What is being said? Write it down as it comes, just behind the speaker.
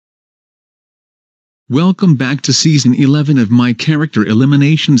Welcome back to Season 11 of my character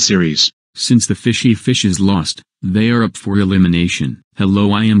elimination series. Since the fishy fishes lost, they are up for elimination.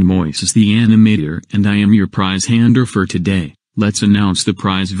 Hello, I am Moises the animator and I am your prize hander for today. Let's announce the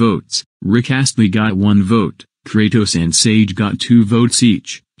prize votes. Rick Astley got 1 vote, Kratos and Sage got 2 votes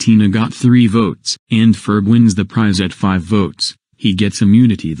each, Tina got 3 votes, and Ferb wins the prize at 5 votes. He gets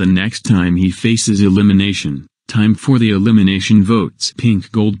immunity the next time he faces elimination. Time for the elimination votes.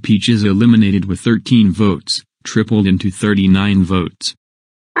 Pink Gold Peach is eliminated with 13 votes, tripled into 39 votes.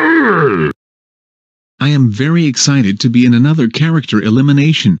 I am very excited to be in another character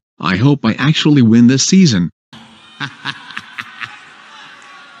elimination. I hope I actually win this season.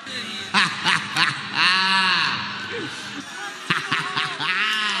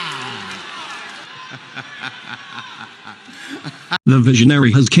 The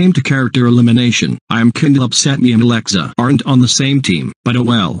Visionary has came to character elimination. I'm kinda upset me and Alexa aren't on the same team, but oh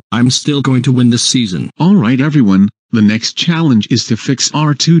well, I'm still going to win this season. Alright everyone, the next challenge is to fix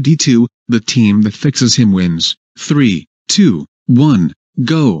R2D2, the team that fixes him wins. 3, 2, 1,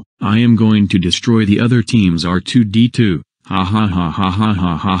 go! I am going to destroy the other team's R2D2. Ha ha ha ha ha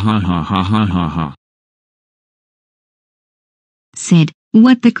ha ha ha ha ha ha ha ha. Sid,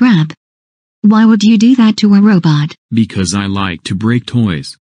 what the crap? Why would you do that to a robot? Because I like to break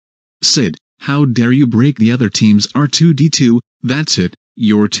toys. Sid, how dare you break the other team's R2D2, that's it,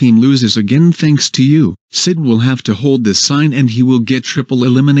 your team loses again thanks to you. Sid will have to hold this sign and he will get triple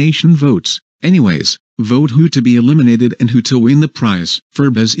elimination votes. Anyways, vote who to be eliminated and who to win the prize.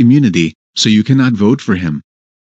 Ferb has immunity, so you cannot vote for him.